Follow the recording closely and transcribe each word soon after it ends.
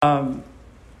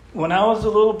When I was a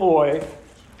little boy,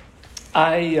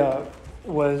 I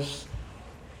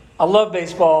loved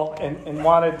baseball and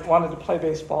wanted to play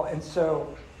baseball. And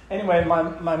so, anyway,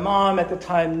 my mom at the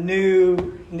time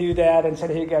knew that and said,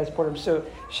 "Hey, guys, support him." So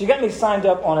she got me signed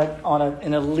up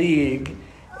in a league.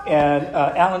 And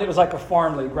Alan, it was like a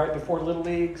farm league right before Little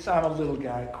League. So I'm a little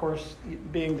guy, of course,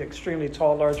 being the extremely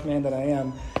tall, large man that I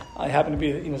am. I happen to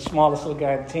be the smallest little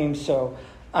guy on the team. So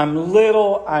I'm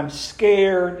little, I'm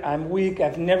scared, I'm weak.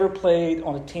 I've never played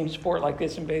on a team sport like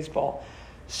this in baseball.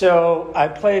 So I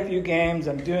play a few games.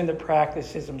 I'm doing the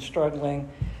practices. I'm struggling.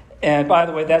 And by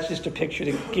the way, that's just a picture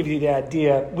to give you the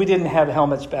idea. We didn't have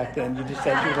helmets back then. You just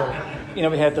had your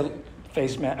little, we had the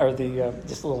face mask or the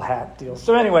just a little hat deal.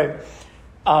 So anyway,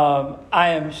 I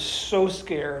am so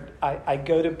scared. I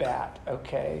go to bat,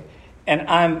 okay?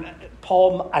 And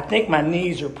Paul, I think my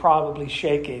knees are probably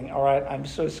shaking, all right? I'm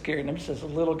so scared. I'm just a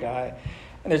little guy.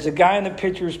 And there's a guy in the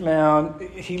pitcher's mound.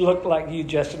 He looked like you,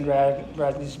 Justin Rad,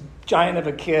 this giant of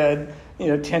a kid,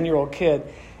 10-year-old kid.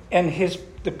 And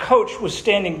the coach was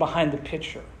standing behind the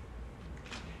pitcher.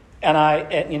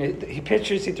 And he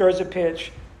pitches, he throws a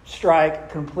pitch,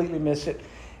 strike, completely miss it.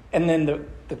 And then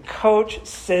the coach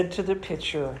said to the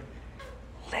pitcher,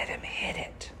 "Let him hit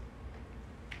it."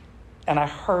 And I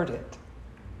heard it.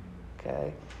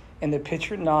 Okay. And the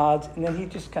pitcher nods, and then he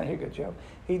just here you go, Joe.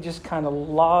 He just kind of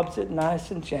lobs it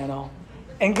nice and gentle.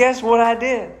 And guess what I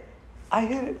did? I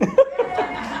hit it.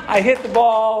 I hit the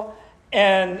ball,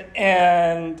 and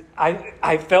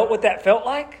I felt what that felt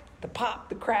like, the pop,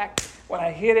 the crack, when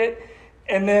I hit it.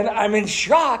 And then I'm in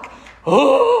shock.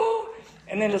 Oh!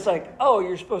 And then it's like, oh,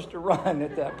 you're supposed to run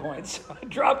at that point. So I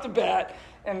dropped the bat,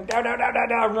 and down,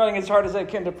 I'm running as hard as I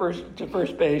can to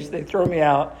first base. They throw me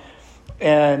out.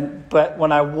 But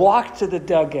when I walked to the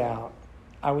dugout,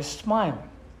 I was smiling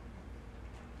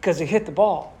because it hit the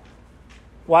ball.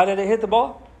 Why did it hit the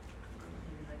ball?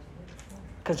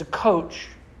 Because the coach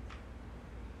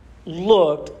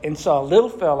looked and saw a little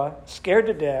fella, scared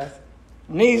to death,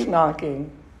 knees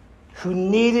knocking, who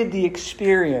needed the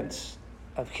experience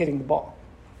of hitting the ball.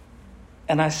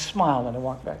 And I smiled and I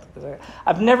walked back to the dugout.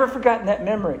 I've never forgotten that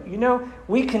memory.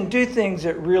 We can do things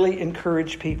that really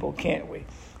encourage people, can't we?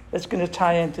 That's going to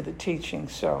tie into the teaching.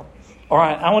 So, all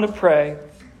right, I want to pray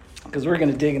because we're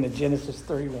going to dig into Genesis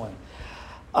 31.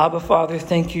 Abba, Father,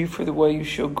 thank you for the way you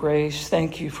show grace.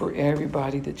 Thank you for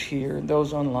everybody that's here and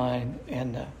those online.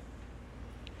 And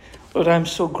Lord, I'm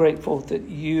so grateful that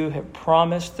you have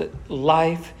promised that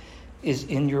life is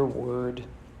in your word.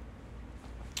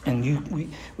 And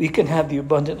we can have the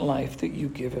abundant life that you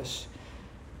give us.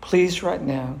 Please, right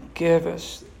now, give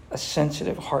us a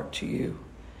sensitive heart to you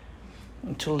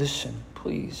and to listen,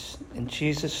 please. In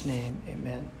Jesus' name,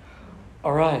 amen.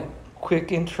 All right,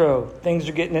 quick intro. Things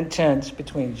are getting intense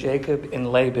between Jacob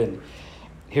and Laban.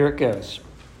 Here it goes.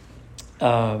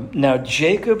 Now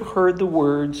Jacob heard the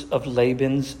words of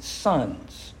Laban's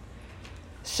sons,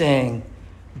 saying,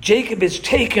 "Jacob has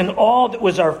taken all that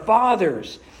was our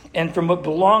father's, and from what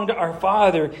belonged to our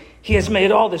father, he has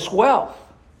made all this wealth."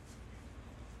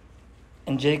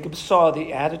 And Jacob saw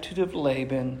the attitude of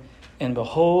Laban, and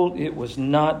behold, it was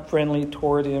not friendly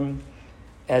toward him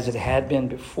as it had been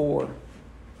before.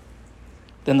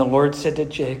 Then the Lord said to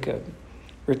Jacob,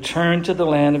 "Return to the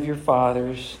land of your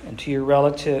fathers and to your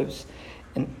relatives,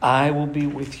 and I will be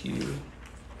with you."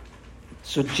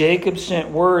 So Jacob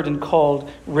sent word and called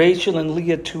Rachel and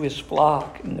Leah to his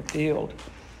flock in the field.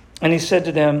 And he said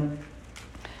to them,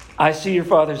 "I see your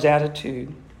father's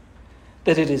attitude,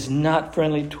 that it is not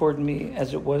friendly toward me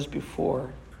as it was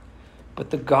before. But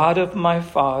the God of my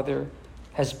father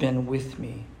has been with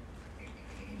me.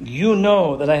 You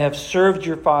know that I have served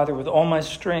your father with all my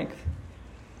strength.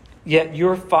 Yet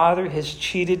your father has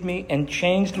cheated me and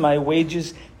changed my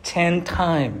wages 10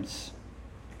 times.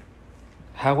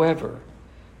 However,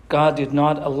 God did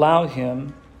not allow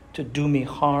him to do me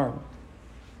harm.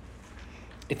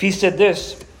 If he said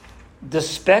this, 'The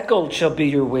speckled shall be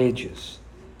your wages,'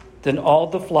 then all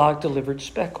the flock delivered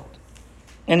speckled.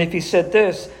 And if he said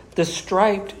this, 'The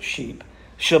striped sheep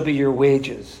shall be your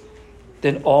wages,'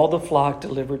 then all the flock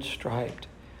delivered striped.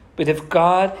 But if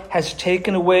God has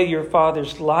taken away your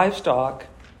father's livestock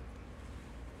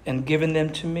and given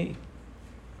them to me."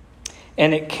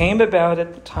 And it came about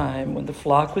at the time when the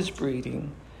flock was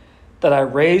breeding that I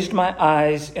raised my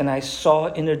eyes and I saw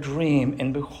in a dream,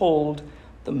 and behold,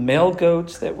 the male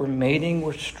goats that were mating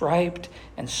were striped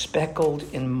and speckled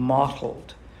and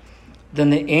mottled.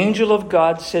 Then the angel of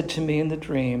God said to me in the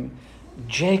dream,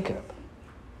 "Jacob."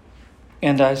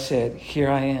 And I said, "Here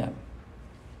I am."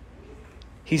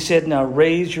 He said, "Now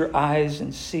raise your eyes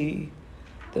and see."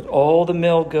 that all the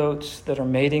male goats that are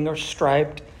mating are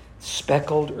striped,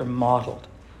 speckled, or mottled.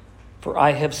 For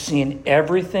I have seen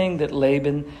everything that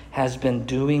Laban has been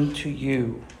doing to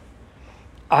you.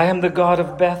 I am the God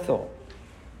of Bethel,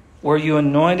 where you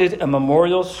anointed a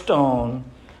memorial stone,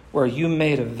 where you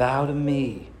made a vow to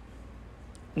me.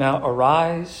 Now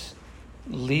arise,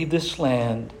 leave this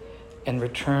land, and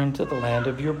return to the land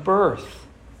of your birth."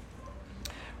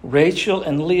 Rachel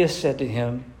and Leah said to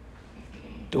him,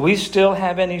 "Do we still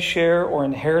have any share or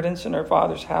inheritance in our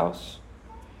father's house?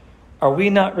 Are we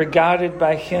not regarded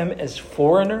by him as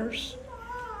foreigners?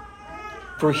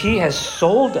 For he has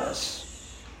sold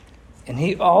us, and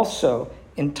he also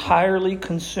entirely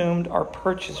consumed our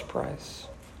purchase price.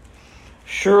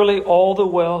 Surely all the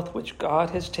wealth which God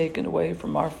has taken away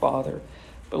from our father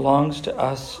belongs to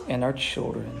us and our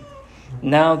children.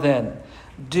 Now then,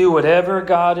 do whatever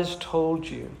God has told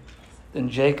you." Then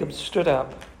Jacob stood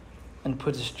up and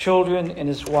put his children and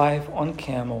his wife on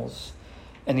camels,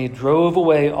 and he drove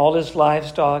away all his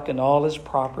livestock and all his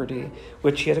property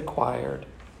which he had acquired,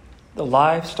 the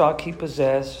livestock he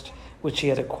possessed, which he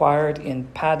had acquired in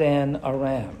Padan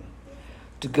Aram,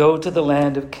 to go to the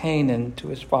land of Canaan to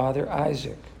his father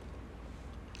Isaac.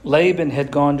 Laban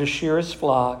had gone to shear his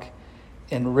flock,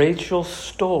 and Rachel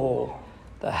stole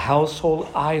the household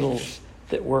idols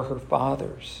that were her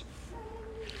father's.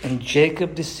 And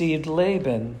Jacob deceived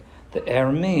Laban, the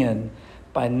Aramean,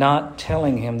 by not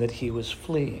telling him that he was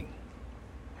fleeing.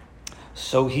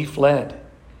 So he fled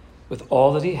with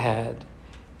all that he had,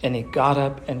 and he got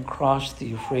up and crossed the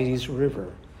Euphrates River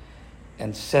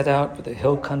and set out for the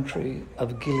hill country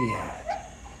of Gilead.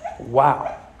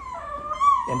 Wow.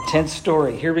 Intense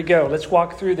story. Here we go. Let's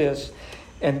walk through this.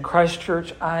 And Christ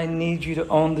Church, I need you to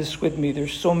own this with me.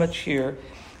 There's so much here.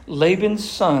 Laban's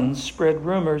sons spread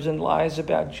rumors and lies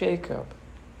about Jacob.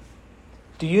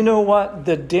 Do you know what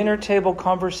the dinner table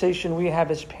conversation we have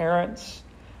as parents,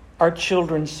 our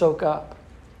children soak up?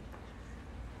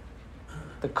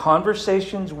 The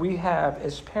conversations we have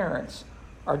as parents,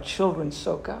 our children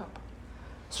soak up.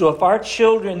 So if our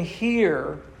children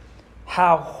hear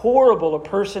how horrible a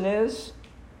person is,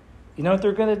 you know what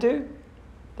they're going to do?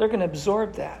 They're going to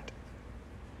absorb that.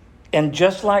 And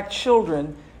just like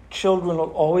children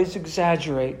will always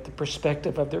exaggerate the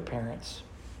perspective of their parents.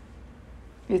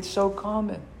 It's so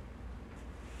common.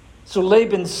 So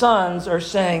Laban's sons are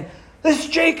saying, "This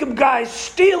Jacob guy's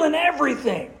stealing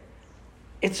everything."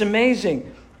 It's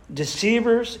amazing.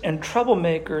 Deceivers and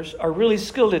troublemakers are really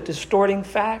skilled at distorting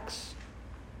facts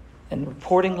and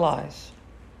reporting lies.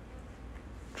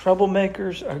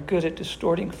 Troublemakers are good at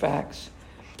distorting facts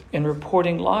and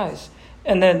reporting lies.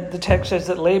 And then the text says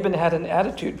that Laban had an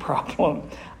attitude problem.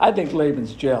 I think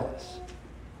Laban's jealous.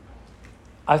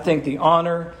 I think the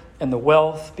honor and the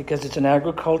wealth, because it's an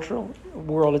agricultural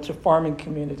world, it's a farming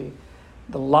community.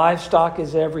 The livestock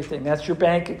is everything. That's your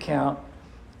bank account.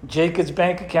 Jacob's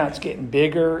bank account's getting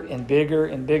bigger and bigger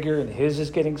and bigger, and his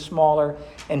is getting smaller,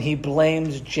 and he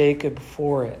blames Jacob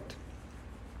for it.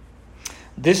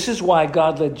 This is why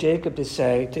God led Jacob to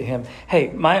say to him,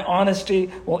 "Hey, my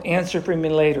honesty will answer for me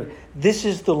later." This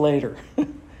is the later.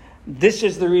 This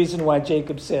is the reason why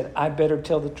Jacob said, "I better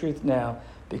tell the truth now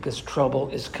because trouble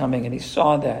is coming." And he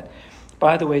saw that.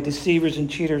 By the way, deceivers and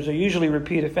cheaters are usually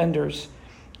repeat offenders.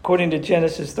 According to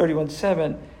Genesis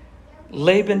 31:7,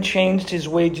 Laban changed his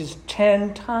wages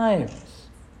 10 times.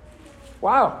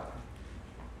 Wow.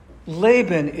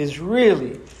 Laban is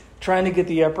really trying to get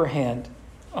the upper hand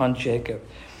on Jacob.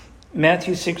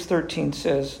 Matthew 6:13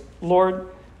 says, "Lord,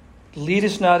 lead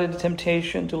us not into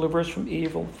temptation, deliver us from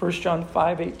evil." 1 John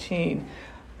 5:18,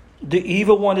 the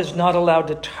evil one is not allowed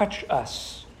to touch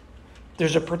us.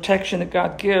 There's a protection that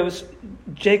God gives.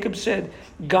 Jacob said,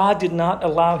 God did not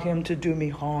allow him to do me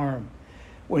harm.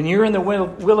 When you're in the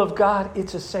will of God,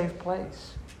 it's a safe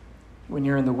place. When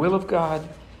you're in the will of God,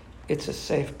 it's a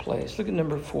safe place. Look at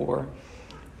number 4.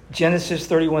 Genesis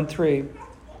 31:3.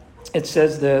 It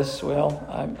says this. Well,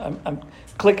 I'm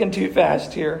clicking too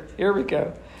fast here. Here we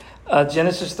go.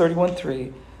 Genesis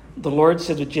 31:3. The Lord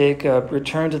said to Jacob,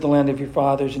 "Return to the land of your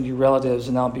fathers and your relatives,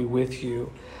 and I'll be with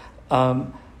you."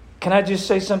 Can I just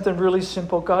say something really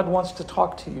simple? God wants to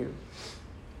talk to you.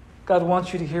 God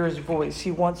wants you to hear his voice.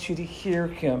 He wants you to hear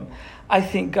him. I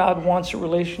think God wants a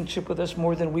relationship with us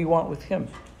more than we want with him.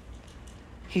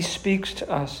 He speaks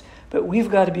to us, but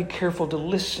we've got to be careful to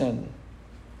listen.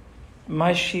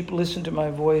 My sheep listen to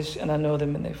my voice, and I know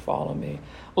them and they follow me.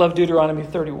 Love Deuteronomy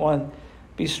 31.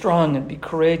 Be strong and be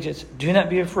courageous. Do not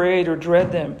be afraid or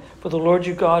dread them, for the Lord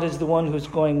your God is the one who is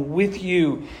going with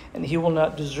you, and he will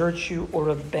not desert you or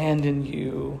abandon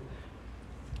you.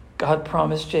 God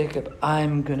promised Jacob,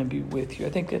 I'm going to be with you. I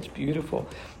think that's beautiful.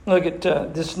 Look at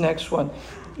this next one.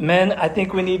 Men, I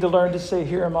think we need to learn to say,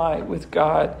 here am I with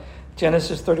God.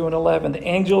 Genesis 31:11. The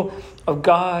angel of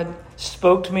God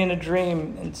spoke to me in a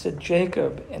dream and said,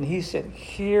 Jacob. And he said,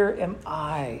 here am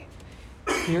I.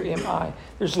 Here am I.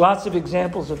 There's lots of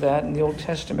examples of that in the Old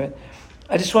Testament.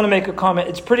 I just want to make a comment.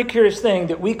 It's a pretty curious thing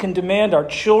that we can demand our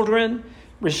children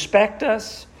respect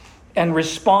us and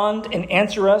respond and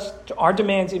answer us to our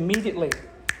demands immediately.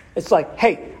 It's like,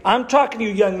 hey, I'm talking to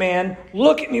you, young man.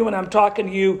 Look at me when I'm talking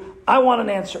to you. I want an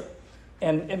answer.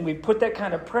 And we put that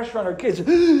kind of pressure on our kids.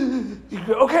 You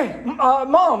go, okay,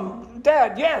 mom,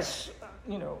 dad, yes.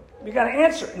 We got to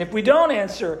answer. And if we don't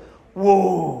answer,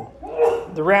 whoa,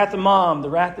 the wrath of mom, the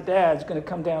wrath of dad is going to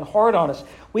come down hard on us.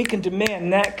 We can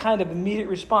demand that kind of immediate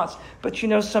response. But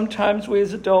sometimes we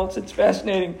as adults, it's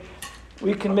fascinating.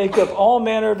 We can make up all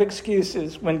manner of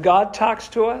excuses. When God talks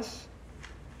to us,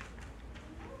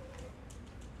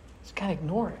 just kind of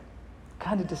ignore it,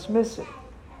 kind of dismiss it,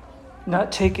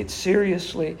 not take it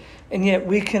seriously. And yet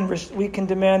we can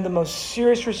demand the most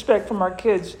serious respect from our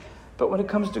kids. But when it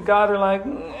comes to God, we're like,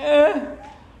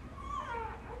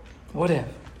 whatever.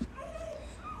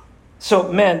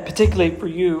 So men, particularly for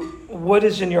you, what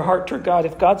is in your heart toward God?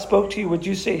 If God spoke to you, would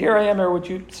you say, here I am, or would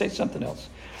you say something else?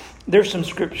 There's some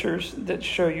scriptures that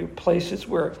show you places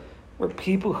where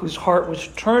people whose heart was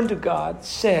turned to God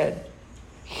said,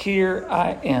 here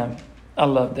I am. I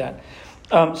love that.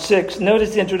 6,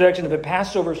 notice the introduction of a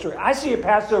Passover story. I see a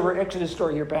Passover Exodus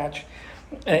story here, Patch.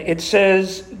 It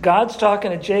says, God's talking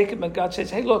to Jacob, and God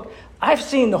says, hey, look, I've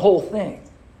seen the whole thing.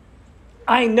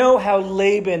 I know how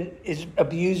Laban is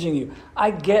abusing you.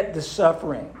 I get the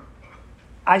suffering.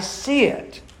 I see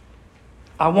it.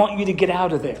 I want you to get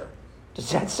out of there. Does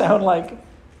that sound like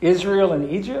Israel and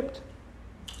Egypt?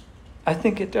 I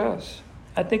think it does.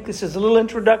 I think this is a little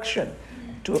introduction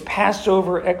to a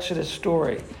Passover Exodus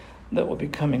story that will be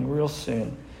coming real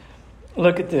soon.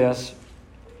 Look at this.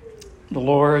 The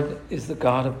Lord is the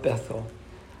God of Bethel.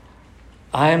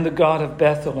 I am the God of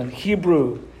Bethel. In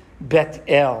Hebrew,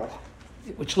 Bet-El,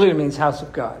 which literally means house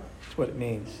of God. That's what it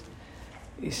means.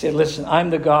 He said, listen, I'm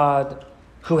the God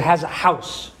who has a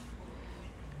house.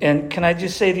 And can I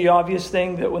just say the obvious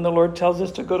thing, that when the Lord tells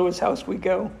us to go to his house, we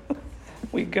go.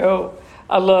 We go.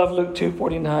 I love Luke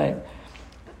 2:49.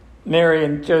 Mary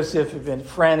and Joseph have been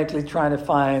frantically trying to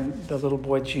find the little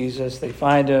boy Jesus. They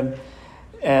find him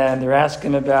and they're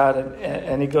asking him about it.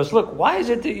 And he goes, look, why is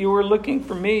it that you were looking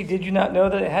for me? Did you not know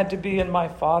that it had to be in my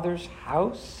Father's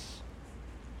house?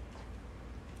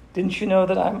 Didn't you know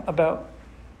that I'm about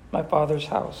my Father's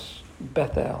house?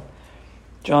 Bethel.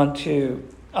 John 2.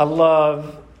 I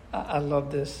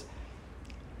love this.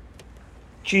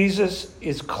 Jesus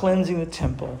is cleansing the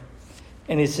temple.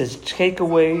 And he says, take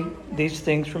away these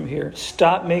things from here.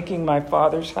 Stop making my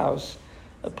Father's house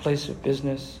a place of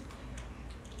business.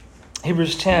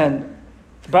 Hebrews 10.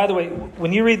 By the way,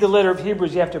 when you read the letter of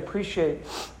Hebrews, you have to appreciate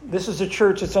this is a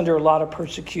church that's under a lot of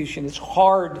persecution. It's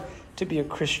hard to be a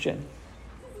Christian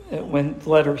when the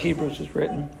letter of Hebrews is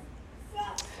written.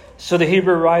 So the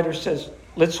Hebrew writer says,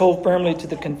 let's hold firmly to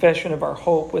the confession of our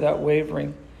hope without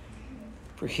wavering.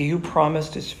 For he who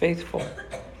promised is faithful.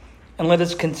 And let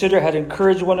us consider how to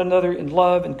encourage one another in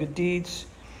love and good deeds,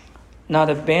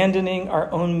 not abandoning our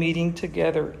own meeting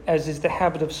together, as is the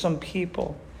habit of some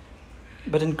people,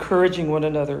 but encouraging one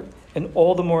another, and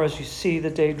all the more as you see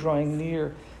the day drawing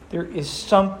near. There is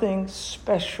something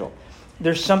special.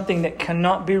 There's something that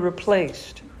cannot be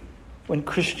replaced when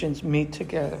Christians meet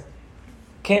together.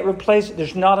 Can't replace it.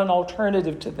 There's not an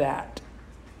alternative to that.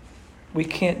 We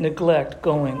can't neglect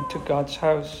going to God's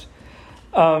house.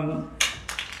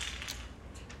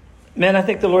 Men, I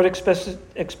think the Lord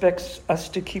expects us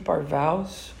to keep our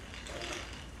vows.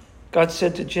 God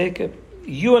said to Jacob,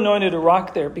 you anointed a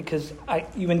rock there because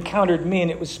you encountered me and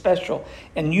it was special.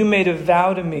 And you made a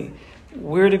vow to me.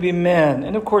 We're to be men.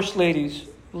 And of course, ladies,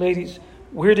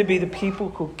 we're to be the people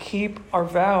who keep our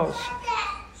vows.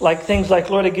 Like things like,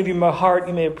 Lord, I give you my heart.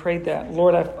 You may have prayed that.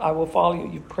 Lord, I will follow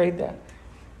you. You prayed that.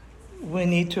 We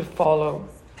need to follow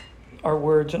our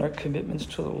words and our commitments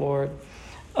to the Lord.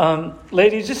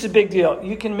 Ladies, this is a big deal.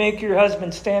 You can make your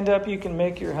husband stand up. You can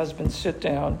make your husband sit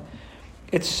down.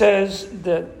 It says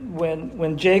that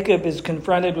when Jacob is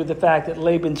confronted with the fact that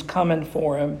Laban's coming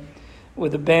for him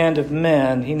with a band of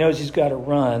men, he knows he's got to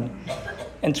run.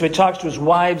 And so he talks to his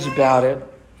wives about it.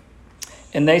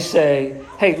 And they say,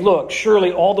 hey, look,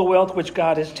 surely all the wealth which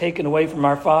God has taken away from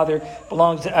our father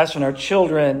belongs to us and our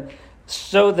children.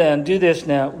 So then, do this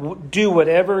now. Do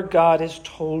whatever God has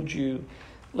told you.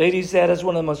 Ladies, that is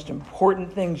one of the most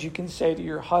important things you can say to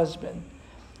your husband.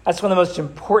 That's one of the most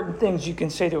important things you can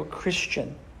say to a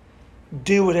Christian.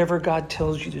 Do whatever God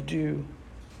tells you to do.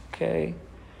 Okay?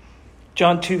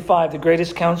 John 2:5, the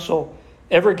greatest counsel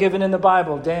ever given in the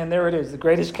Bible. Dan, there it is. The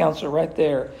greatest counsel right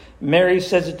there. Mary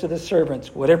says it to the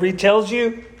servants. Whatever he tells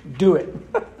you, do it.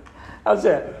 How's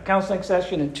that? Counseling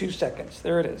session in 2 seconds.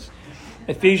 There it is.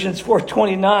 Ephesians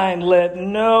 4:29, let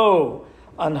no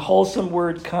unwholesome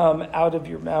word come out of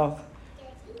your mouth.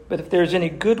 But if there's any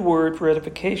good word for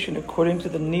edification according to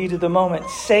the need of the moment,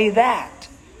 say that,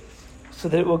 so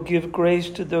that it will give grace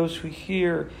to those who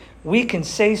hear. We can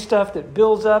say stuff that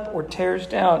builds up or tears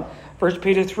down. 1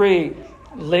 Peter 3,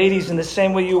 ladies, in the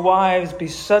same way you wives, be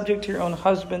subject to your own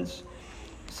husbands,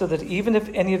 so that even if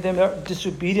any of them are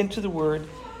disobedient to the word,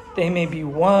 they may be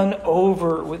won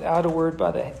over without a word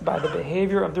by the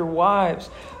behavior of their wives.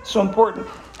 So important.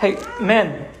 Hey,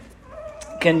 men,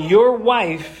 can your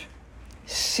wife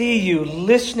see you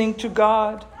listening to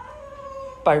God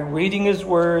by reading his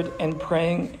word and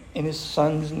praying in his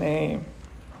son's name?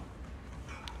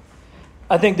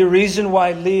 I think the reason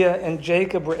why Leah and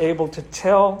Jacob were able to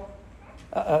tell,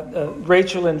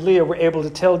 Rachel and Leah were able to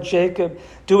tell Jacob,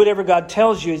 do whatever God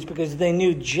tells you, is because they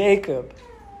knew Jacob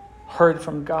heard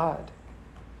from God.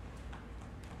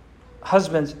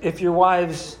 Husbands, if your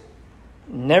wives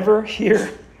never hear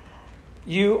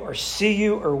you or see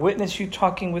you or witness you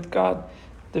talking with God,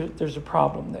 there's a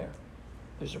problem there.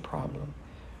 There's a problem.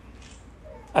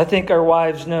 I think our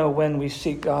wives know when we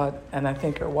seek God, and I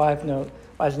think our wives know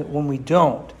when we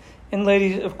don't. And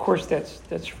ladies, of course,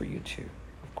 that's for you too,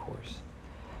 of course.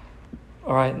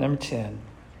 All right, number 10.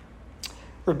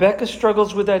 Rebecca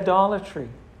struggles with idolatry.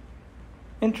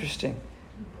 Interesting.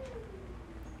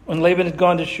 When Laban had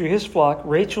gone to shear his flock,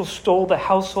 Rachel stole the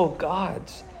household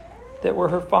gods that were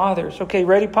her father's. Okay,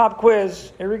 ready? Pop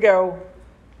quiz. Here we go.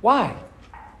 Why?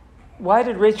 Why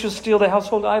did Rachel steal the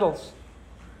household idols?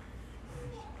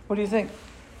 What do you think?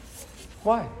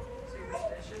 Why?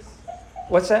 Superstitious.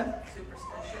 What's that?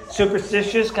 Superstitious.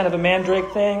 Superstitious, kind of a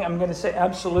mandrake thing? I'm going to say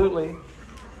absolutely.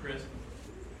 Chris,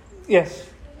 Yes.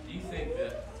 do you think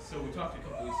that, so we talked a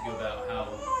couple weeks ago about how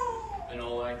in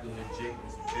all likelihood Jacob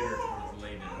was bitter towards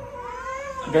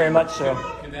Laban. Very much so.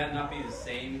 Could that not be the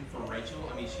same for Rachel?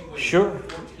 I mean, she waited Sure.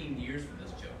 14 years for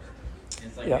this joker. And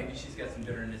it's like Yeah. maybe she's got some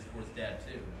bitterness towards dad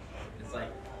too. It's like,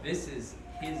 this is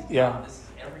his Yeah. God. This is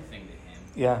everything to him.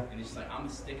 Yeah. And it's like, I'm going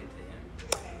to stick it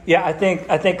to him. Yeah, I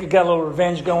think we got a little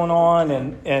revenge going on,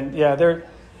 and yeah,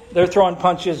 they're throwing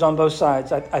punches on both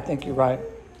sides. I think you're right.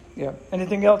 Yeah.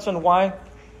 Anything else on why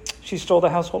she stole the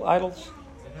household idols?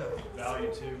 They have value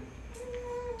too.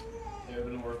 They've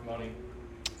been worth money.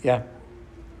 Yeah.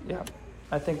 Yeah,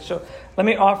 I think so. Let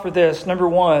me offer this. Number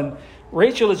one,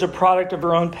 Rachel is a product of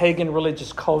her own pagan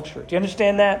religious culture. Do you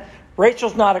understand that?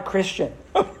 Rachel's not a Christian.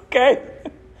 Okay?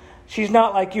 She's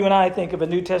not like you and I think of a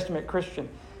New Testament Christian.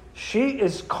 She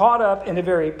is caught up in a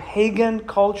very pagan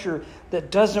culture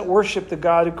that doesn't worship the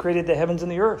God who created the heavens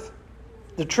and the earth.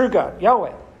 The true God,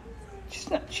 Yahweh.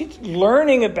 She's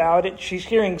learning about it. She's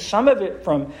hearing some of it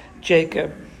from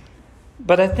Jacob.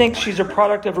 But I think she's a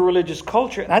product of a religious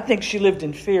culture. And I think she lived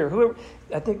in fear.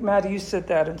 I think, Maddie, you said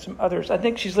that, and some others. I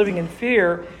think she's living in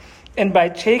fear. And by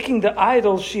taking the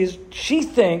idols, she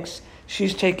thinks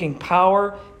she's taking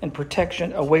power and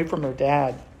protection away from her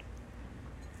dad.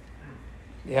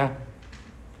 Yeah.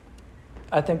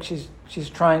 I think she's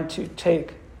trying to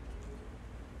take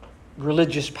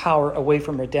religious power away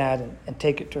from her dad and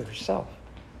take it to herself.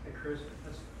 Hey, Chris,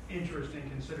 that's interesting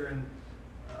considering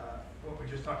what we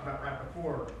just talked about right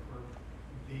before, where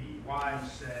the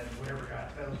wives said, whatever God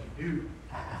tells you, do.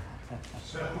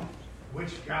 So,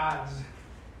 which gods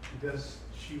does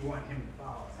she want him to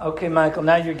follow? Okay, Michael,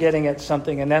 now you're getting at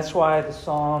something, and that's why the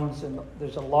Psalms, and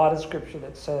there's a lot of scripture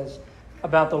that says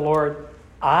about the Lord,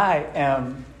 I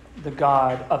am the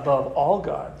God above all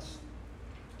gods.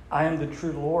 I am the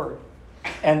true Lord.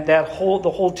 And the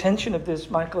whole tension of this,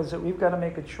 Michael, is that we've got to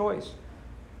make a choice.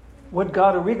 What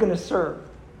God are we going to serve?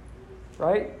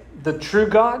 Right? The true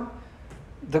God,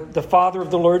 the Father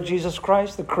of the Lord Jesus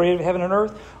Christ, the creator of heaven and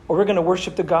earth, or we're going to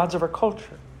worship the gods of our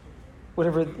culture,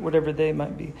 whatever they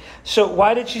might be. So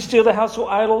why did she steal the household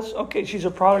idols? Okay, she's a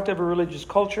product of a religious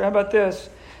culture. How about this?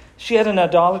 She had an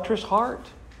idolatrous heart.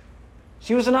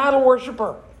 She was an idol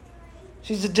worshiper.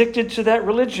 She's addicted to that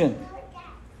religion.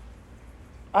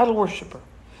 Idol worshiper.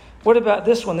 What about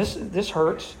this one? This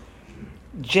hurts.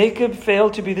 Jacob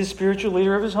failed to be the spiritual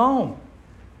leader of his home.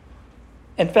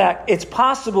 In fact, it's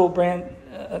possible,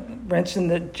 Branson,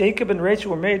 that Jacob and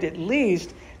Rachel were married at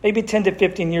least maybe 10 to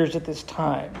 15 years at this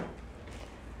time.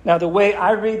 Now, the way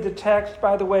I read the text,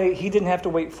 by the way, he didn't have to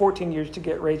wait 14 years to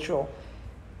get Rachel.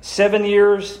 7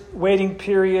 years waiting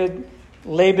period.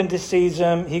 Laban deceives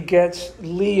him. He gets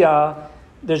Leah.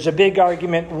 There's a big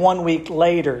argument 1 week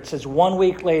later. It says 1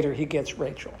 week later he gets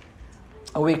Rachel.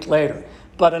 A week later.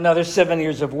 But another 7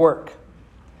 years of work.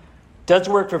 Does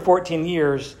work for 14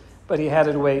 years, but he had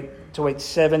to wait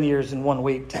 7 years and 1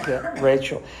 week to get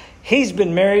Rachel. He's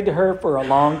been married to her for a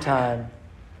long time.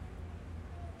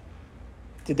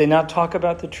 Did they not talk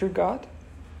about the true God?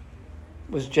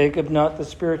 Was Jacob not the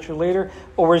spiritual leader?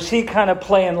 Or was he kind of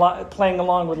playing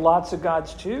along with lots of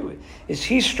gods too? Is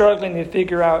he struggling to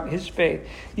figure out his faith?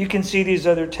 You can see these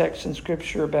other texts in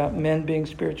Scripture about men being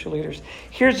spiritual leaders.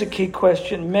 Here's a key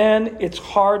question. Men, it's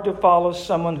hard to follow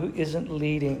someone who isn't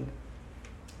leading.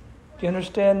 Do you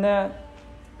understand that?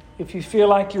 If you feel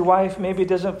like your wife maybe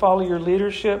doesn't follow your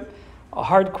leadership, a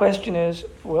hard question is,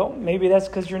 well, maybe that's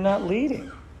because you're not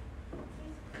leading.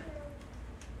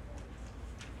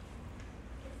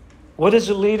 What is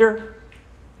a leader?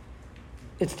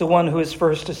 It's the one who is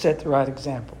first to set the right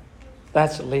example.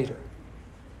 That's a leader.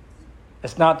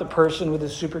 It's not the person with a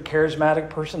super charismatic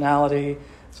personality.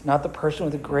 It's not the person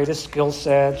with the greatest skill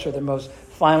sets or the most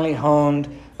finely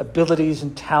honed abilities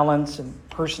and talents and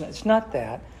person. It's not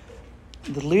that.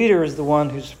 The leader is the one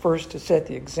who's first to set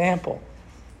the example.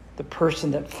 The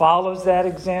person that follows that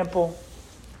example,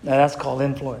 now that's called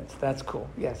influence. That's cool.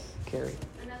 Yes, Carrie.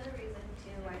 Another reason, too,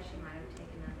 why she might have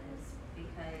taken them is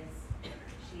because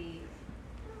she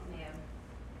may have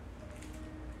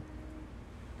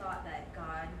thought that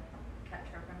God kept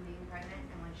her from being pregnant,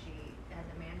 and when she had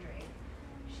the mandrake,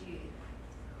 she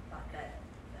thought that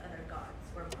the other gods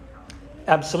were more powerful.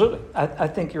 Absolutely. I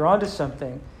think you're onto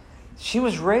something. She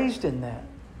was raised in that.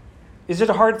 Is it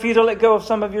hard for you to let go of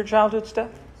some of your childhood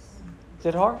stuff? Is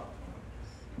it hard?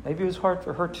 Maybe it was hard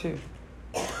for her too.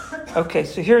 Okay,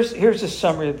 so here's a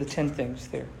summary of the 10 things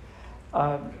there.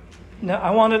 Now I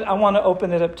want to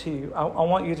open it up to you. I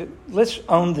want you to, let's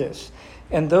own this.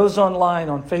 And those online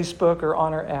on Facebook or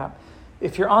on our app.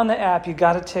 If you're on the app, you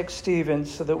got to text Stephen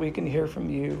so that we can hear from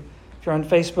you. If you're on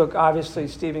Facebook, obviously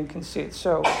Stephen can see it.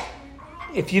 So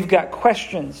if you've got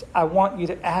questions, I want you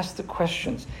to ask the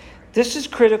questions. This is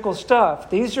critical stuff.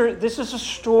 This is a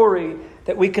story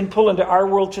that we can pull into our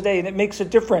world today, and it makes a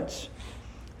difference.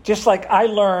 Just like I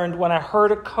learned when I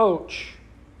heard a coach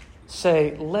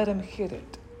say, let him hit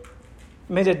it. It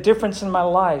made a difference in my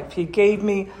life. He gave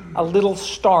me a little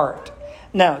start.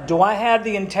 Now, do I have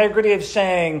the integrity of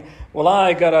saying, well,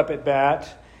 I got up at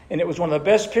bat, and it was one of the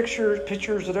best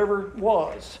pitchers that ever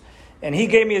was. And he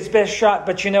gave me his best shot,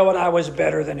 but you know what? I was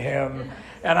better than him.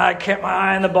 And I kept my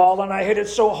eye on the ball, and I hit it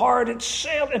so hard, it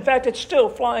sailed. In fact, it's still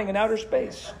flying in outer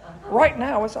space right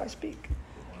now as I speak.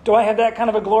 Do I have that kind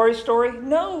of a glory story?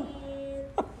 No.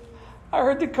 I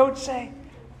heard the coach say,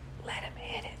 let him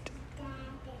hit it.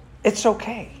 It's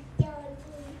okay.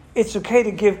 It's okay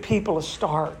to give people a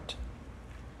start.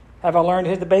 Have I learned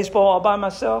to hit the baseball all by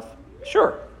myself?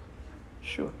 Sure.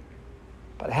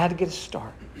 But I had to get a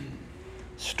start.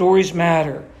 Stories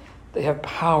matter. They have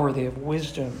power. They have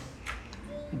wisdom.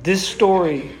 This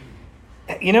story,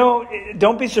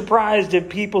 don't be surprised if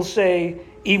people say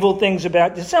evil things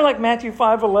about. Does it sound like Matthew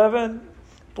 5:11?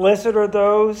 Blessed are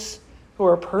those who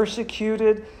are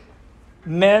persecuted,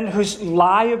 men who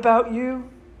lie about you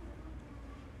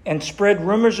and spread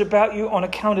rumors about you on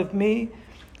account of me.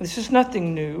 This is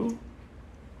nothing new.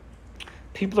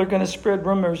 People are going to spread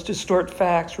rumors, distort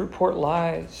facts, report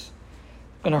lies.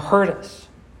 Going to hurt us.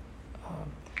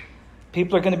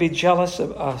 People are going to be jealous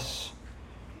of us.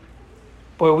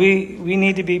 Boy, we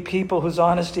need to be people whose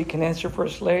honesty can answer for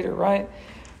us later, right?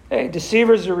 Hey,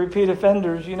 deceivers are repeat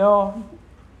offenders,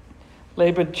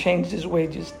 Laban changed his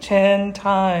wages 10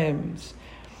 times.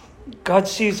 God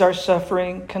sees our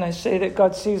suffering. Can I say that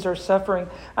God sees our suffering?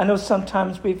 I know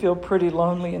sometimes we feel pretty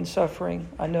lonely in suffering.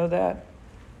 I know that.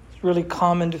 It's really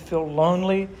common to feel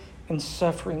lonely in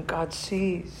suffering. God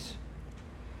sees.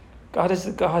 God is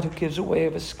the God who gives a way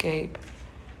of escape.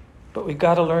 But we've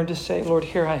got to learn to say, Lord,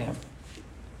 here I am.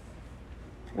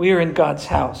 We are in God's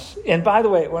house. And by the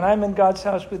way, when I'm in God's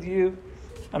house with you,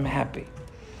 I'm happy.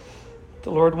 The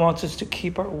Lord wants us to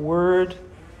keep our word.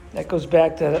 That goes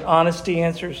back to that honesty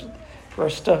answers for our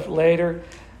stuff later.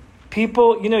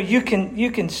 People, you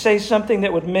can say something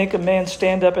that would make a man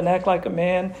stand up and act like a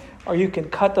man, or you can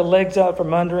cut the legs out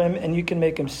from under him and you can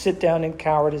make him sit down in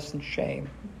cowardice and shame.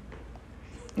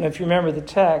 And if you remember the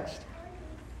text,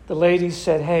 the lady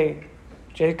said, hey,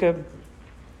 Jacob,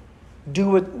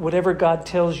 do whatever God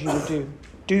tells you to do.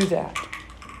 Do that.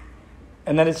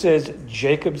 And then it says,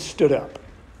 Jacob stood up.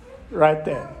 Right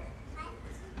then.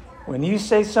 When you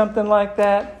say something like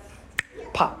that,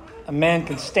 pop, a man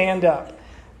can stand up.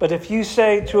 But if you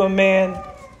say to a man,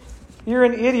 You're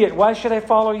an idiot. Why should I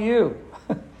follow you?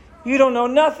 You don't know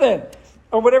nothing.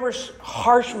 Or whatever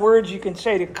harsh words you can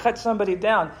say to cut somebody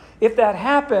down. If that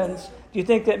happens, do you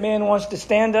think that man wants to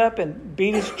stand up and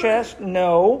beat his chest?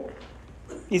 No.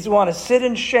 He's want to sit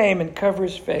in shame and cover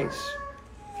his face.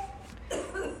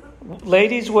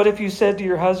 Ladies, what if you said to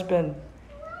your husband,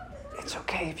 it's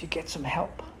okay if you get some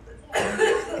help.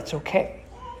 It's okay.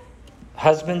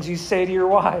 Husbands, you say to your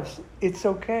wives, it's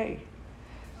okay.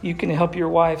 You can help your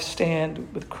wife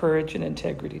stand with courage and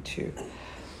integrity too.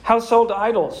 Household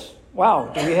idols.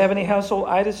 Wow, do we have any household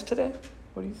idols today?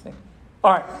 What do you think?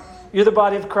 All right, you're the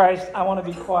body of Christ. I want to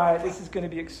be quiet. This is going to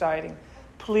be exciting.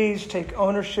 Please take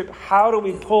ownership. How do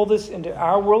we pull this into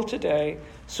our world today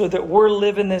so that we're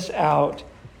living this out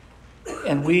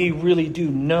and we really do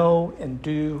know and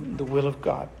do the will of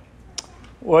God?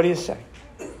 What do you say?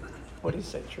 What do you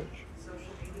say, church? Social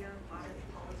media,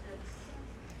 politics.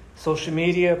 Social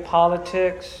media,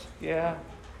 politics, yeah.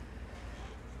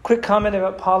 Quick comment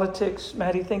about politics.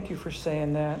 Maddie, thank you for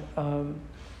saying that.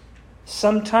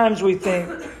 Sometimes we think,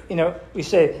 we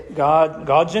say,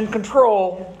 God's in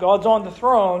control. God's on the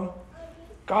throne.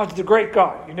 God's the great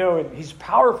God, and he's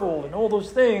powerful and all those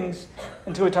things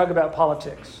until we talk about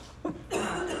politics.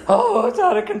 Oh, it's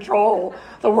out of control.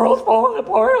 The world's falling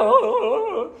apart.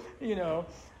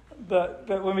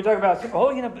 But when we talk about,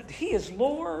 but he is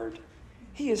Lord.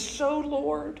 He is so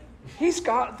Lord. He's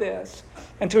got this.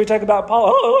 Until we talk about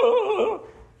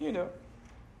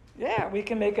yeah, we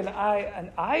can make an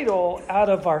idol out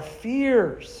of our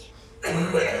fears.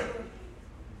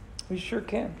 We sure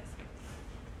can.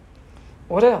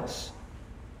 What else?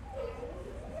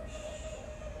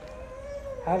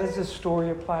 How does this story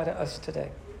apply to us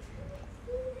today?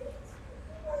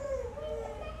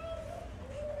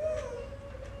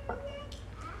 I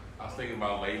was thinking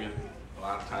about Laban. A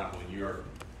lot of times when you're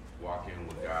walking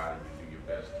with God and you do your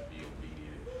best to be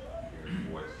obedient, you hear his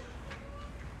voice.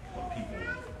 When people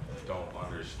don't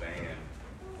understand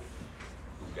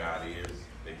who God is,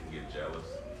 they can get jealous.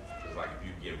 It's like if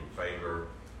you give them favor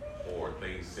or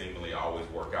things seemingly always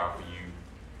work out for you,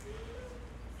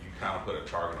 you kind of put a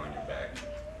target on your back.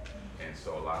 And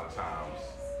so a lot of times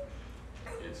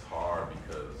it's hard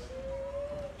because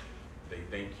they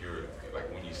think you're, like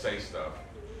when you say stuff,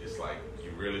 it's like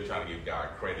you're really trying to give God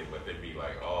credit, but they'd be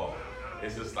like, oh,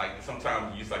 it's just like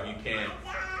sometimes you can't,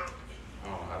 I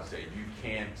don't know how to say it, you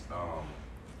can't,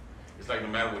 it's like no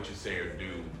matter what you say or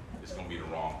do, it's going to be the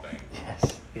wrong thing.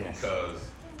 Yes. Because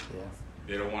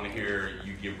they don't want to hear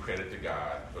you give credit to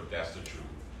God, but that's the truth.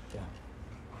 Yeah.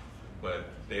 But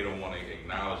they don't want to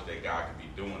acknowledge that God could be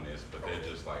doing this, but they're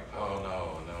just like, oh,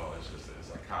 no, it's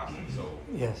a constant. So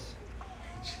yes.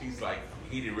 He's like,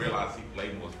 he didn't realize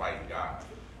Laban was fighting God.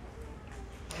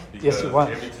 Because yes, he was.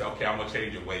 Okay, I'm going to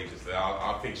change your wages.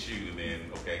 I'll fix you. And then,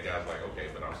 okay, God's like, okay,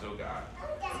 but I'm still God.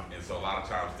 And so a lot of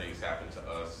times things happen to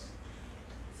us.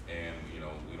 And,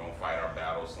 we don't fight our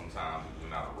battles. Sometimes we're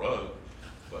not a rug.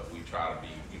 But we try to be,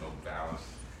 balanced,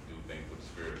 do things with the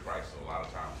Spirit of Christ. So a lot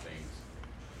of times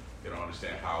they don't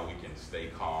understand how we can stay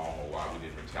calm or why we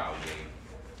didn't retaliate.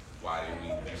 Why didn't we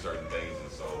do certain things?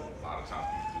 And so a lot of times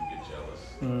people do get jealous.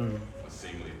 When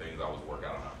seemingly things always work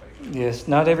out in our favor. Yes,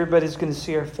 not everybody's going to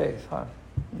see our faith, huh?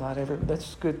 Not every.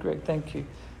 That's good, Greg. Thank you.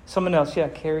 Someone else, yeah,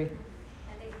 Carrie.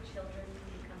 I think children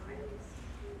become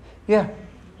idols.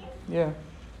 Yeah.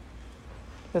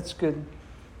 That's good.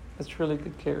 That's really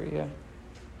good, Carrie, yeah.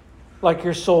 Like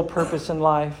your sole purpose in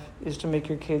life is to make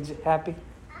your kids happy.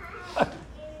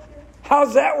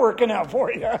 How's that working out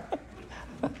for you?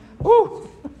 Woo!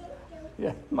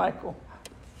 Yeah, Michael.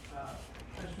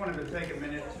 I just wanted to take a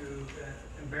minute to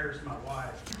embarrass my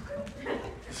wife.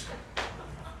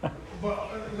 Well,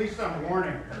 at least I'm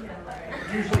warning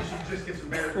her. Usually she just gets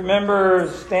embarrassed. Remember,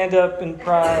 stand up in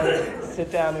pride,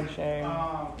 sit down in shame.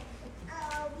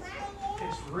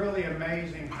 It's really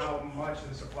amazing how much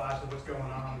this applies to what's going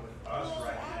on with us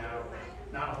right now.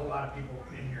 Not a whole lot of people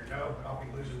in here know, but I'll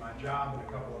be losing my job in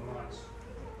a couple of months.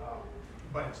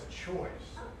 But it's a choice.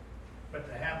 But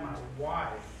to have my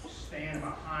wife stand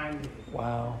behind me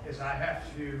is I have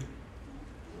to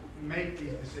make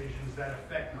these decisions that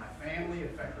affect my family,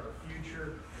 affect our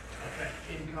future, affect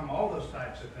income, all those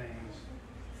types of things.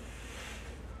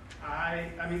 I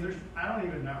don't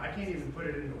even know. I can't even put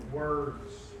it into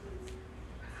words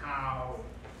how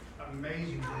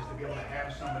amazing it is to be able to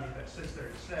have somebody that sits there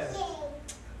and says,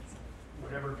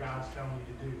 whatever God's telling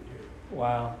you to do, do.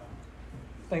 Wow.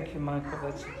 Thank you, Michael.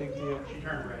 That's a big deal. She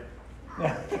turned red.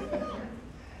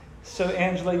 So,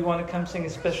 Angela, you want to come sing a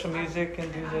special music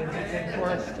and do the thing for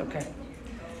us? Okay.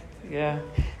 Yeah.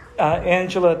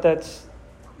 Angela, that's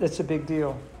a big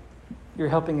deal. You're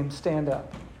helping him stand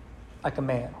up. like a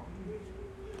man.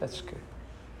 That's good.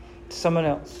 Someone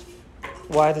else.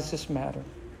 Why does this matter?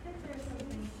 I think there's something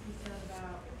to be said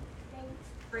about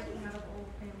breaking out of old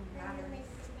family patterns,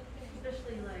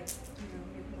 especially like, we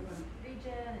get people going to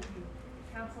regen and do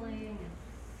counseling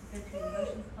and go to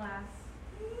emotions class.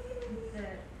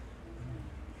 That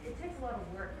it takes a lot of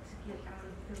work to get out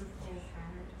of those old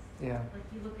patterns. Yeah. Like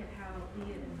you look at how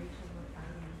Leah and Rachel were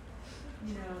fighting,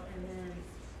 and then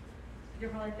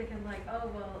you're probably thinking like, oh,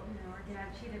 well, our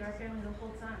dad cheated our family the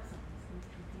whole time, so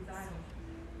these idols.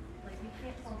 Like, we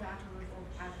can't fall back on those old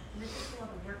patterns. And it takes a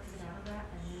lot of work to get out of that,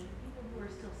 and then people who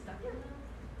are still stuck in them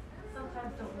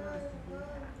sometimes don't realize to do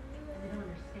that, and they don't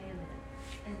understand it.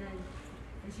 And then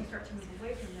as you start to move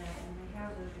away from that, and they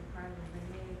have those reprisals, they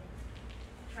may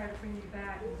try to bring you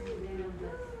back and bring you down,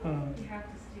 but you have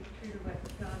to stick true to what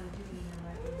God is doing in your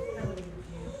life and telling you to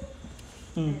do.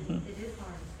 And it is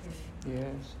hard and scary.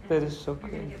 Yes, And that is so you're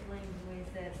going good. to get blamed in ways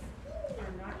that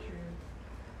are not true.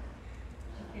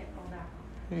 You can't fall back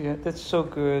on that. Yeah, that's so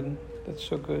good. That's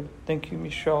so good. Thank you,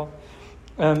 Michelle.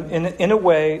 In a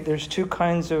way, there's two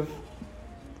kinds of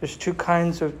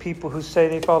people who say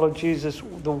they follow Jesus.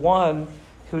 The one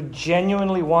who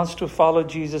genuinely wants to follow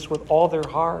Jesus with all their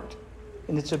heart,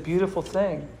 and it's a beautiful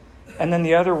thing. And then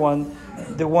the other one,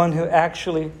 the one who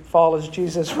actually follows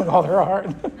Jesus with all their heart.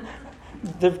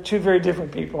 They're two very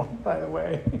different people, by the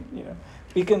way.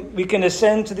 We can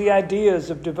ascend to the ideas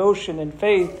of devotion and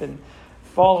faith and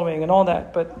following and all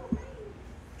that, but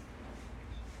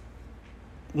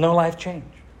no life change.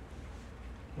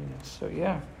 So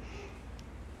yeah.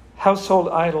 Household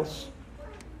idols.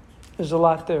 There's a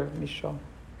lot there, Michelle.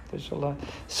 There's a lot.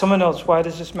 Someone else, why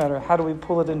does this matter? How do we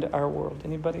pull it into our world?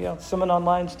 Anybody else? Someone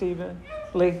online, Stephen?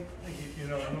 Lee? I think,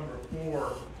 number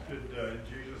 4,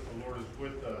 Jesus, the Lord, is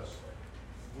with us.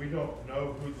 We don't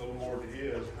know who the Lord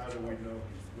is. How do we know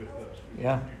He's with us?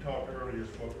 Yeah. You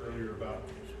spoke earlier about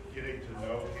getting to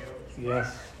know Him.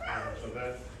 Yes. So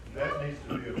that needs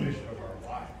to be a mission of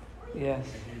our life. Yes.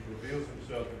 And He reveals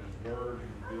Himself in His Word.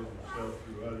 He reveals Himself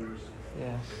through others.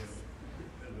 Yes.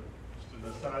 And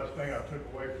the saddest thing I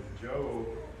took away from Job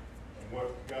and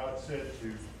what God said to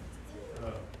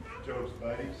Job's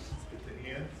buddies at the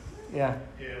end. Yeah.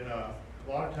 And a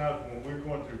lot of times when we're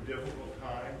going through difficult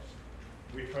times,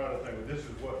 we try to think, well, this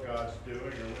is what God's doing, or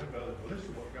well, this is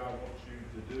what God wants you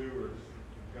to do, or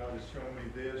God has shown me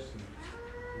this.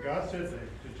 And God said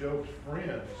to Job's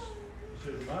friends,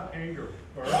 He said, my anger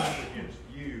burns against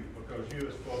you because you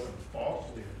have spoken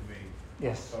falsely to me.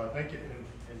 Yes. So I think in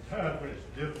times when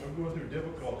we're going through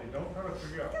difficulty, don't try to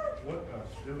figure out what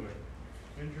God's doing.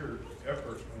 Spend your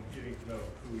effort on getting to know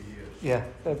who He is. Yeah,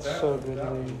 that's so good. That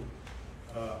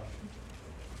will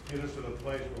get us to the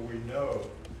place where we know.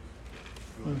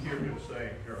 We'll hear Him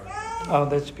saying, here I am. Oh,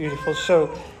 that's beautiful.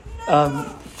 So,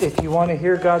 if you want to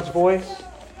hear God's voice,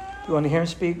 if you want to hear Him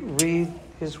speak, read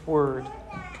His Word.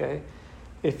 Okay.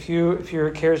 If you're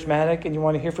a charismatic and you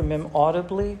want to hear from Him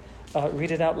audibly,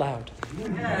 read it out loud.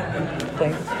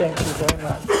 Thank you very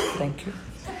much. Thank you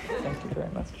very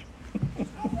much.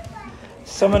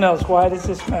 Someone else. Why does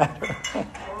this matter?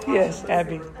 Yes,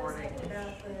 Abby. I was thinking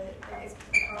about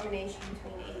the combination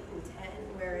between 8 and 10,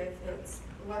 where if it's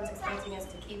one's expecting us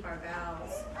to keep our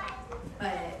vows,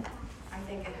 but I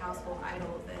think a household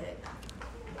idol that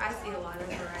I see a lot of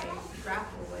where I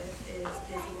grapple with is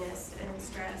busyness and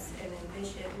stress and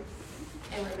ambition,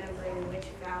 and remembering which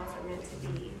vows are meant to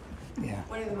be. Yeah.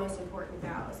 What are the most important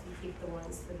vows? You keep the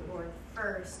ones to the Lord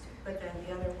first, but then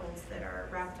the other ones that are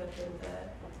wrapped up in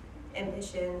the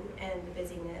ambition and the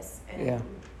busyness and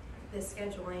the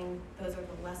scheduling, those are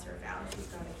the lesser vows.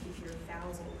 You've got to keep your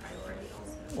vows in priority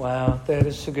also. Wow, that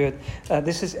is so good.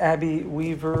 This is Abby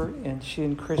Weaver, and she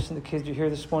and Chris and the kids are here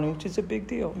this morning, which is a big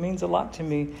deal. It means a lot to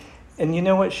me. And you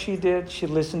know what she did? She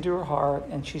listened to her heart,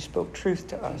 and she spoke truth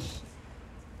to us.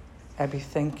 Abby,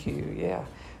 thank you. Yeah.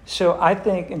 So I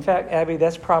think, in fact, Abby,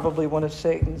 that's probably one of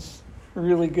Satan's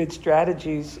really good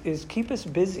strategies is keep us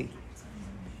busy.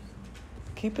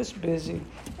 Keep us busy.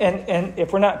 And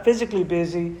if we're not physically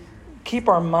busy, keep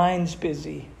our minds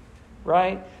busy,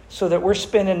 right? So that we're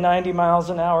spinning 90 miles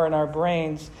an hour in our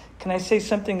brains. Can I say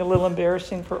something a little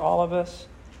embarrassing for all of us?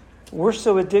 We're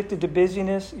so addicted to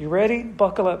busyness. You ready?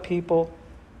 Buckle up, people.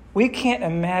 We can't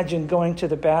imagine going to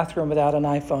the bathroom without an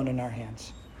iPhone in our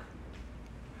hands.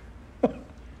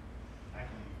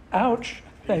 Ouch.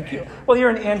 Thank you. Well, you're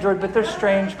an Android, but they're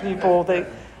strange people. They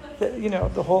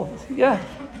the whole, yeah.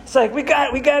 It's like, we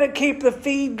got to keep the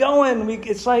feed going.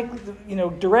 It's like,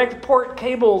 direct port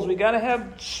cables. We got to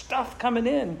have stuff coming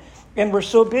in. And we're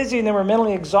so busy, and then we're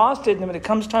mentally exhausted. And then when it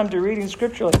comes time to reading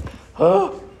Scripture, like,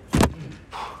 I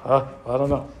don't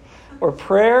know. Or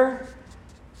prayer,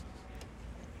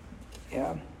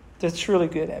 Yeah, that's really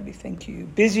good, Abby. Thank you.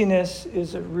 Busyness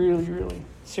is a really, really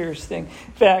serious thing.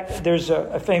 In fact, there's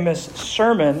a famous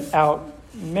sermon out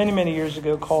many, many years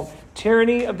ago called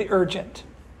Tyranny of the Urgent.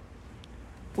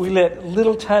 We let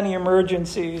little tiny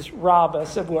emergencies rob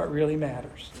us of what really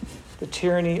matters. The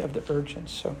tyranny of the urgent.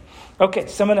 So, okay,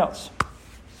 someone else.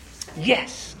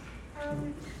 Yes. I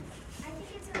think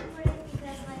it's important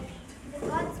because, if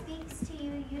God speaks to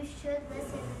you, you should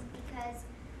listen because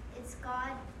it's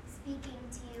God speaking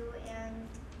to you, and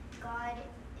God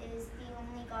is the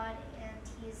only God, and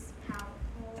He's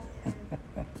powerful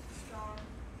and strong.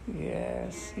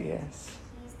 Yes, and yes.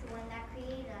 He's the one that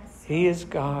created us. He is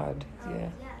God. Yeah,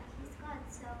 Yeah. He's God.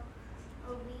 So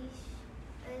we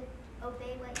should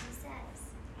obey what He says.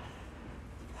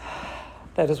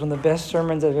 That is one of the best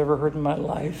sermons I've ever heard in my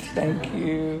life. Thank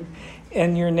you.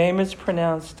 And your name is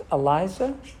pronounced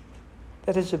Eliza?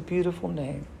 That is a beautiful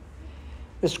name.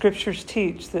 The scriptures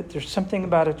teach that there's something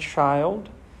about a child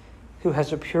who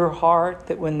has a pure heart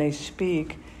that when they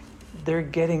speak, they're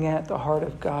getting at the heart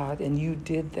of God, and you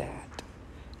did that.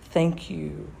 Thank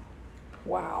you.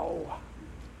 Wow.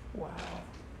 Wow.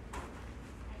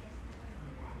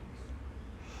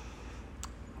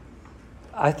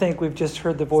 I think we've just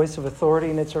heard the voice of authority,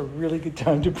 and it's a really good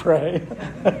time to pray.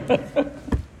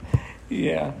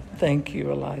 Yeah, thank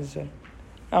you, Eliza.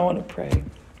 I want to pray.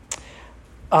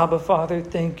 Abba, Father,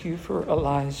 thank you for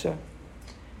Eliza,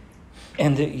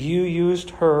 and that you used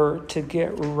her to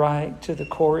get right to the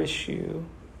core issue.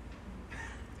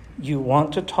 You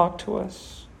want to talk to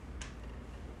us.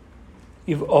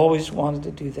 You've always wanted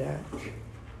to do that.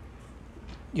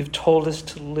 You've told us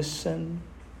to listen.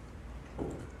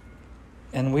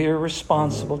 And we are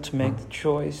responsible to make the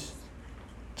choice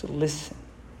to listen.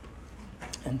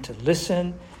 And to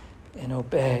listen and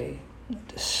obey.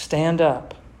 To stand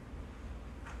up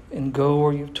and go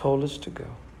where you've told us to go.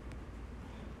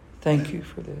 Thank you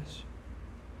for this.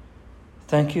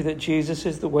 Thank you that Jesus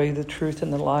is the way, the truth,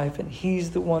 and the life, and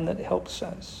He's the one that helps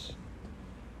us.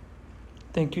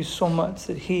 Thank you so much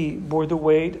that He bore the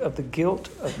weight of the guilt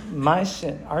of my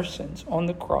sin, our sins, on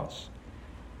the cross,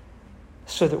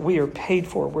 so that we are paid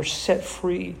for. We're set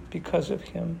free because of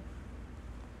Him.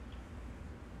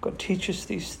 God, teach us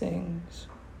these things.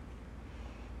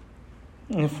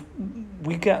 And if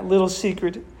we got little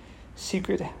secret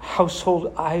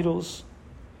household idols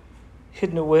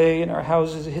hidden away in our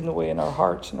houses, hidden away in our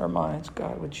hearts and our minds,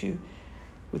 God, would you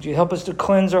help us to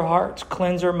cleanse our hearts,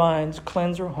 cleanse our minds,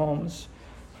 cleanse our homes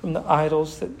from the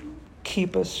idols that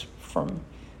keep us from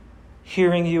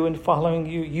hearing you and following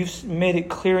you. You've made it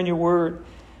clear in your word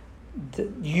that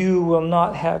you will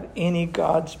not have any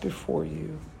gods before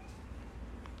you.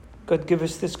 God, give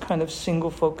us this kind of single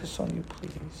focus on you,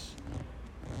 please.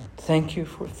 Thank you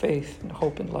for faith and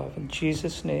hope and love. In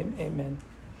Jesus' name, amen.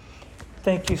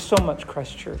 Thank you so much,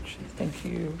 Christ Church. Thank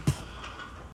you.